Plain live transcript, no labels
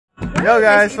Yo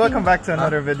guys, welcome back to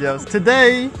another video.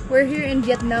 Today we're here in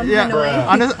Vietnam,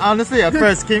 Hanoi. Honestly, at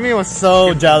first Kimmy was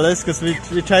so jealous because we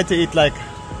tried to eat like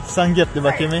Samgyup,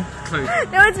 diba Kimmy?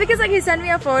 No, it's because like he sent me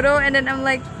a photo and then I'm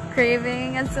like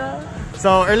craving as well.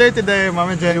 So earlier today, Mom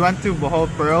and Jenny went to Bohol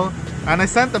Pearl and I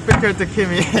sent a picture to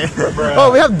Kimmy. Oh,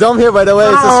 we have Dom here by the way.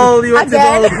 Oh, you went to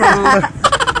Bohol Pearl.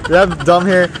 We have Dom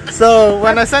here. So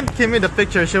when I sent Kimmy the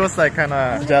picture, she was like kind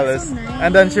of jealous, so nice.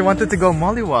 And then she wanted to go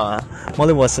Moliwa.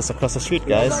 Moliwa's just across the street,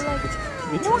 guys.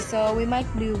 So we might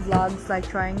do vlogs like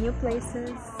trying new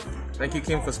places. Thank you,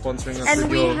 Kim, for sponsoring us and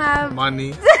with we your have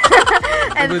money.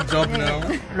 Good job now.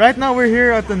 Right now we're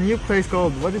here at a new place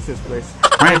called, what is this place?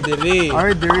 Diri.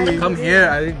 Diri. Come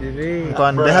here, Diri.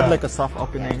 They have like a soft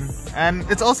opening, and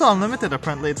it's also unlimited.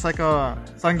 Apparently, it's like a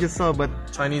Samgyupsal, but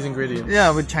Chinese ingredients. Yeah,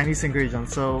 with Chinese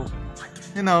ingredients. So,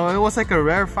 you know, it was like a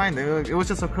rare find. It was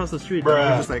just across the street. And we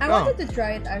were just like, I wanted to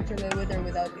try it actually with or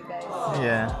without you guys.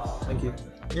 Yeah. Thank you.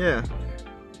 Yeah.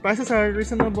 Prices are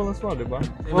reasonable as well, diba?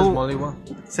 Same as Moliwa.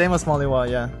 Same as Moliwa,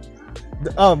 yeah.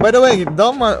 Oh, by the way,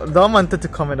 Dom wanted to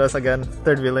come with us again.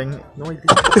 Third wheeling. No idea.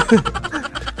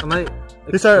 Can I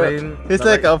explain? He's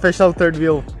like an official third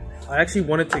wheel. I actually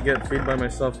wanted to get food by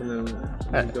myself, and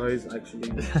then you guys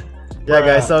actually. Yeah,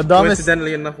 guys. So Dom is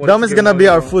gonna be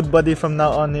our food buddy from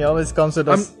now on. He always comes with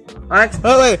us.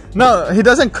 Oh wait, no, he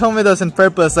doesn't come with us on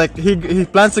purpose. Like he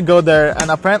plans to go there,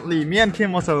 and apparently me and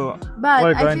Kim also.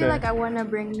 But I feel like I wanna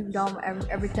bring Dom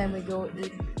every time we go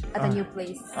eat at a new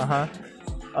place.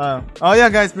 Oh yeah,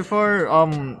 guys. Before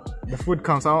the food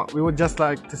comes out, we would just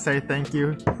like to say thank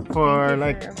you for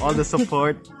like all the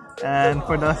support. And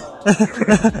for the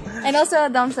and also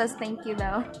Dom says thank you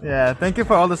though. Yeah, thank you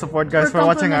for all the support, guys, for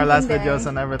watching our last videos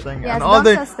and everything, yes, and all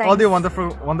the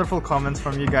wonderful comments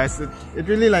from you guys. It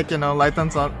really like, you know,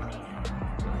 lightens up.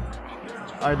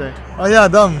 Are they? Oh yeah,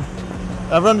 Dom.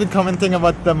 Everyone been commenting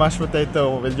about the mashed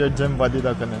potato with your gym body,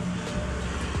 though. No,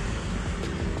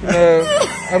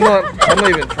 I'm not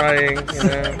even trying. You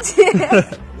know.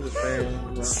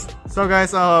 So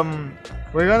guys,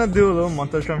 we're gonna do a little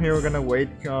montage from here. We're gonna wait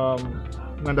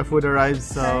when the food arrives.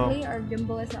 So currently, our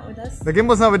gimbal is not with us. The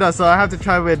gimbal's not with us, so I have to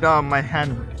try with my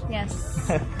hand. Yes.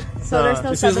 So there's no.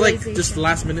 This is like just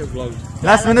last minute vlog.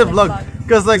 Last minute vlog,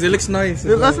 because like it looks nice.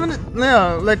 Last minute,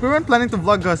 yeah. Like we weren't planning to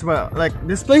vlog, guys, but like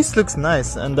this place looks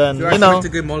nice, and then so you know,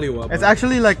 it's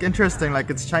actually like interesting. Like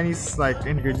it's Chinese like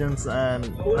ingredients,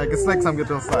 and like it's like some good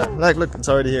style. Like look, it's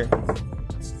already here.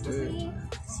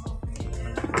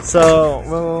 So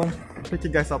we'll pick you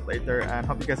guys up later and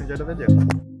hope you guys enjoy the video.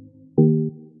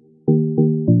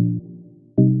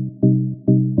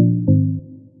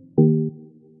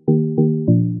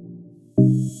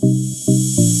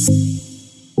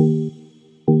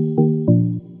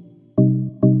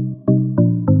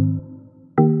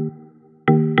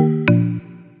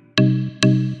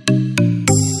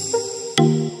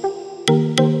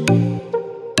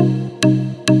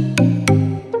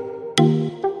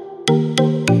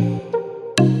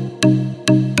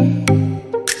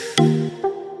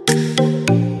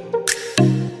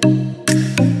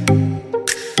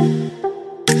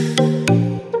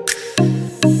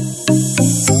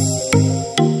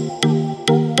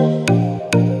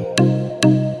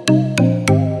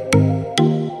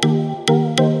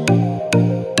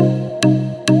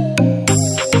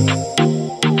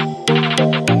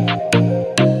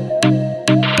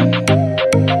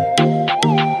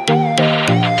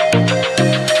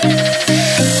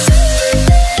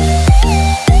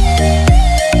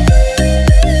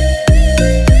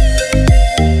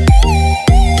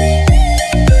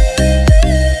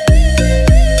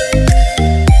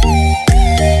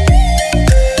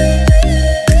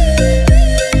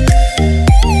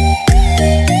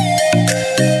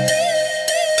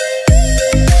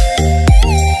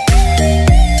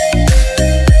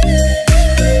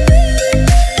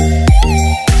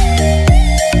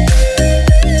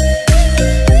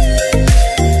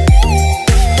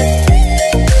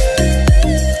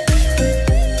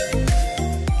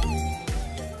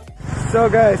 So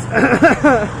guys,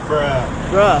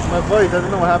 bruh, my voice, I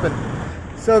don't know what happened.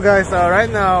 So guys, right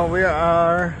now we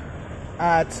are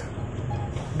at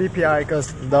BPI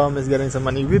because Dom is getting some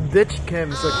money. We ditched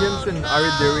Kim, so Kim's in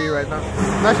Diri right now.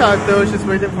 Not sure though, she's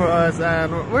waiting for us,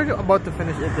 and we're about to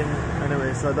finish eating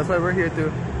anyway. So that's why we're here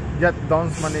to get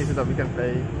Dom's money so that we can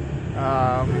pay.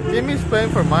 Kimmy's paying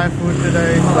for my food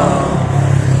today, so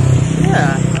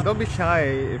yeah, don't be shy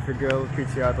if your girl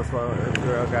treats you out as well, if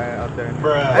you're a guy out there.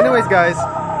 Anyways guys,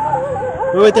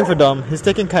 we're waiting for Dom. He's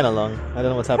taking kind of long. I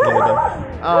don't know what's happening with him.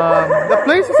 The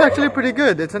place is actually pretty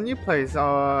good. It's a new place.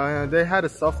 They had a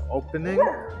soft opening,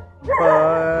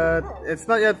 but it's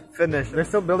not yet finished. They're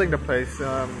still building the place.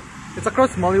 It's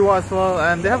across Maliwa as well,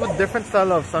 and they have a different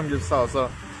style of samgyupsal. So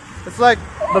it's like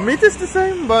the meat is the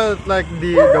same, but like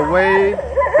the way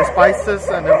the spices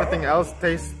and everything else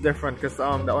tastes different, because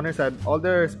the owner said all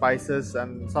their spices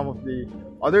and some of the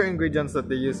other ingredients that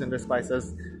they use in their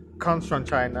spices comes from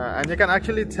China, and you can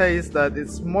actually taste that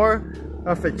it's more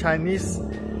of a Chinese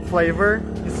flavor.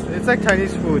 It's like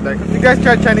Chinese food. Like if you guys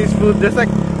try Chinese food, there's like,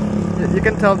 you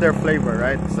can tell their flavor,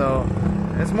 right? So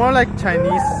it's more like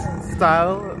Chinese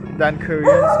style than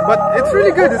Koreans, but it's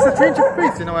really good. It's a change of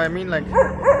pace, you know what I mean? Like,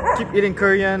 keep eating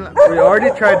Korean. We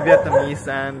already tried Vietnamese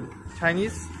and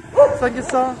Chinese. It's like you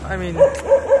saw. I mean,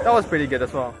 that was pretty good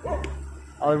as well.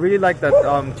 I really like that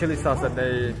chili sauce that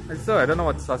they. So I don't know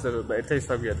what sauce it is, but it tastes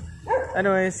so good.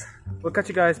 Anyways, we'll catch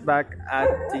you guys back at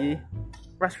the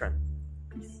restaurant.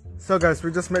 So guys,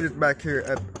 we just made it back here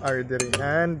at Diri,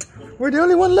 and we're the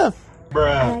only one left.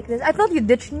 I like this. I thought you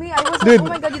ditched me. I was Dude, like,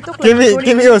 oh my god, you took like 40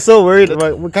 Kimmy was so worried,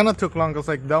 but we kind of took long because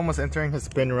like Dom was entering his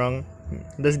pin wrong.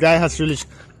 This guy has really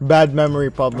bad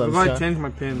memory problems. I changed my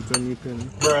pin to a new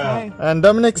pin. And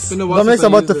Dominic's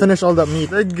about to finish all that meat.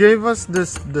 They gave us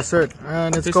this dessert,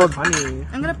 and it's called honey.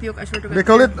 I'm gonna puke, I swear to God. They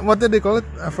call it, what did they call it?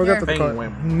 I forgot Yeah. to call it.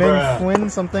 Meng Fuin,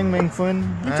 something Meng Fuin.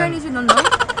 You Chinese, you don't know?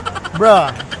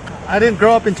 Bruh, I didn't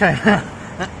grow up in China.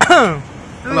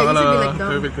 Hello, like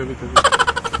COVID.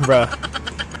 Bruh.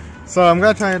 So I'm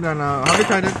gonna try it on. Have you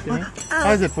tried it? Kimmy?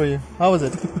 How is it for you? How was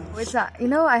it? It's you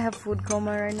know, I have food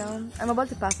coma right now. I'm about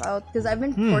to pass out because I've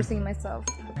been forcing myself.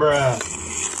 Bruh,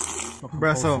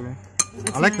 so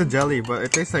I like the jelly, but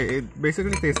it tastes like, it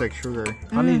basically tastes like sugar.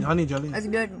 Honey jelly. It's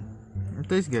good. It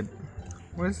tastes good.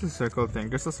 What is the circle thing?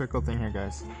 There's a circle thing here,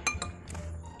 guys.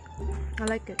 I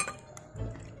like it.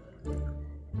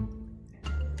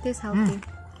 Tastes healthy.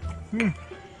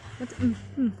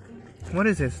 What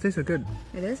is this? It tastes so good.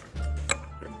 It is?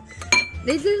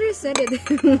 They literally said it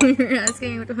when we were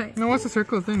asking what do I... No, what's the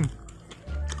circle thing?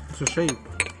 It's a shape.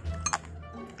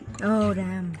 Oh,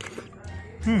 damn.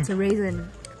 It's a raisin.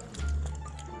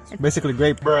 Basically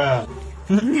grape. I'm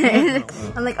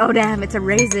like, oh, damn, it's a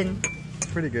raisin.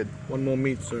 Pretty good. One more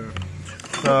meat, sir.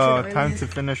 So, time to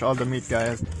finish all the meat,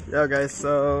 guys. Yeah, guys,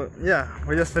 so, yeah,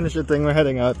 we just finished the thing. We're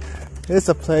heading out. It's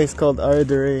a place called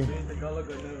Diri.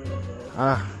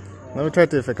 Let me try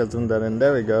to, if I can zoom that in.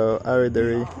 There we go,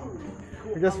 Diri.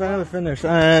 We just finally finished,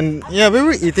 and yeah, we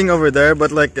were eating over there,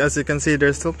 but like as you can see,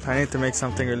 there's still planning to make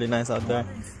something really nice out there.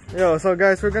 Yo, so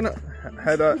guys, we're gonna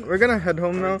head out. We're gonna head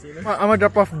home now. I'm gonna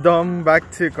drop off Dom back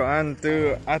to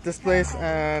at this place,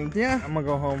 and yeah, I'm gonna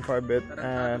go home for a bit,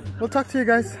 and we'll talk to you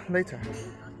guys later.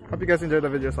 Hope you guys enjoyed the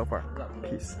video so far.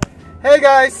 Peace. Hey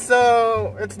guys,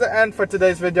 so it's the end for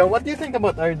today's video. What do you think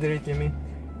about Diri, Kimmy?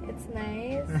 It's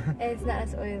nice, and it's not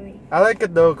as oily. I like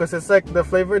it though, because it's like the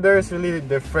flavor there is really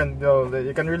different though.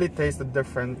 You can really taste the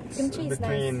difference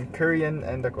between Korean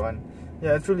and the one.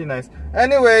 Yeah, it's really nice.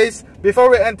 Anyways, before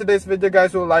we end today's video,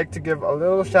 guys, we would like to give a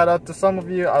little shout out to some of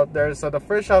you out there. So the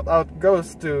first shout out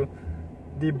goes to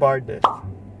the Bardit.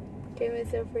 Kim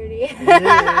is so pretty.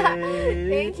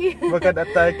 Thank you.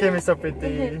 BRUHKADAS, Kim is so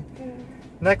pretty.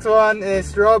 Next one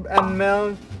is Rob and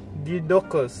Mel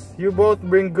Didokus. You both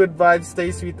bring good vibes, stay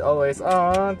sweet always.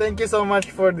 Aww, thank you so much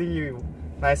for the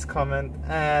nice comment.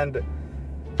 And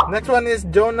next one is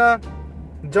Jonah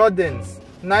Jordins.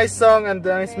 Nice song and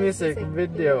nice music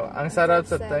video. Ang sarap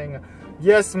sa tenga.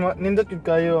 Yes, nindot yun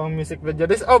kayo ang music video.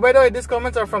 Oh, by the way, these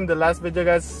comments are from the last video,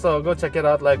 guys. So go check it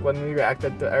out, like when we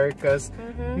reacted to Erica's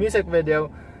music video.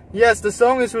 Yes, the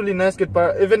song is really nice. Good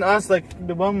part. Even us, like,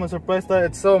 the bomb was surprised that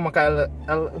it's so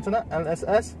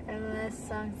LSS? LS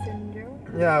song syndrome.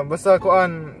 Yeah, basta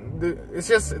kuan,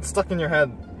 it's stuck in your head.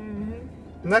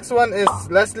 Next one is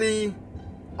Leslie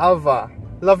Alva.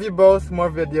 Love you both.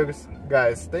 More videos,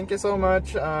 guys. Thank you so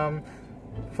much.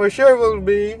 For sure we'll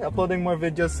be uploading more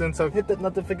videos soon, so hit that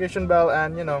notification bell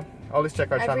and always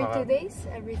check our channel out. Every 2 days?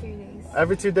 Every 3 days.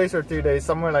 Every 2 days or 2 days,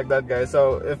 somewhere like that, guys.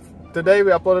 So if today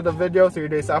we uploaded a video, 3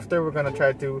 days after we're gonna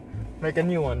try to make a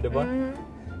new one, diba?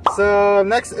 So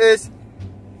next is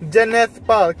Jeneth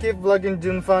Pal. Keep vlogging,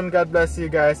 Junfan. God bless you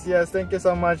guys. Yes, thank you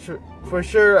so much. For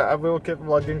sure I will keep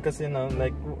vlogging because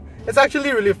like it's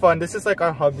actually really fun. This is like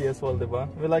our hobby as well, diba?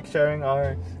 We like sharing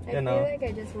our I feel like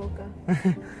I just woke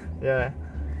up. Yeah,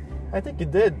 I think you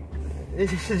did. You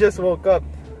just woke up.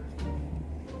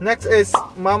 Next is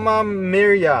Mama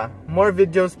Miria. More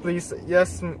videos, please.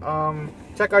 Yes,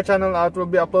 check our channel out. We'll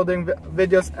be uploading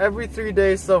videos every 3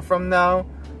 days. So from now,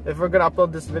 if we're gonna upload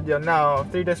this video now,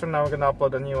 3 days from now we're gonna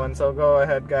upload a new one. So go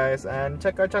ahead, guys, and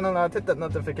check our channel out. Hit that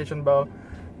notification bell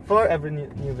for every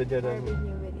new video.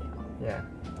 Yeah.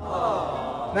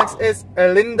 Next is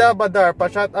Elinda Badar. Pa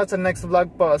shout out sa next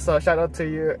vlog po. So shout out to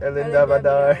you, Elinda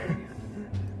Badar.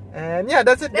 And yeah,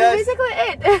 that's it, That's guys. basically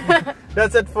it.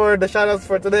 That's it for the shoutouts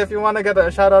for today. If you want to get a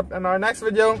shout out in our next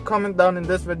video, comment down in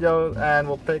this video and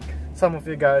we'll pick some of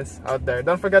you guys out there.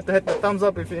 Don't forget to hit the thumbs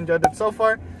up if you enjoyed it so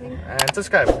far, and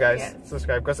subscribe, guys. Yes.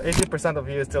 Subscribe, because 80% of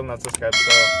you is still not subscribed.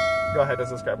 So go ahead and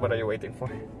subscribe. What are you waiting for?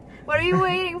 What are you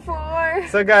waiting for?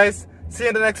 So guys, see you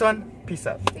in the next one. Peace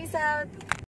out. Peace out.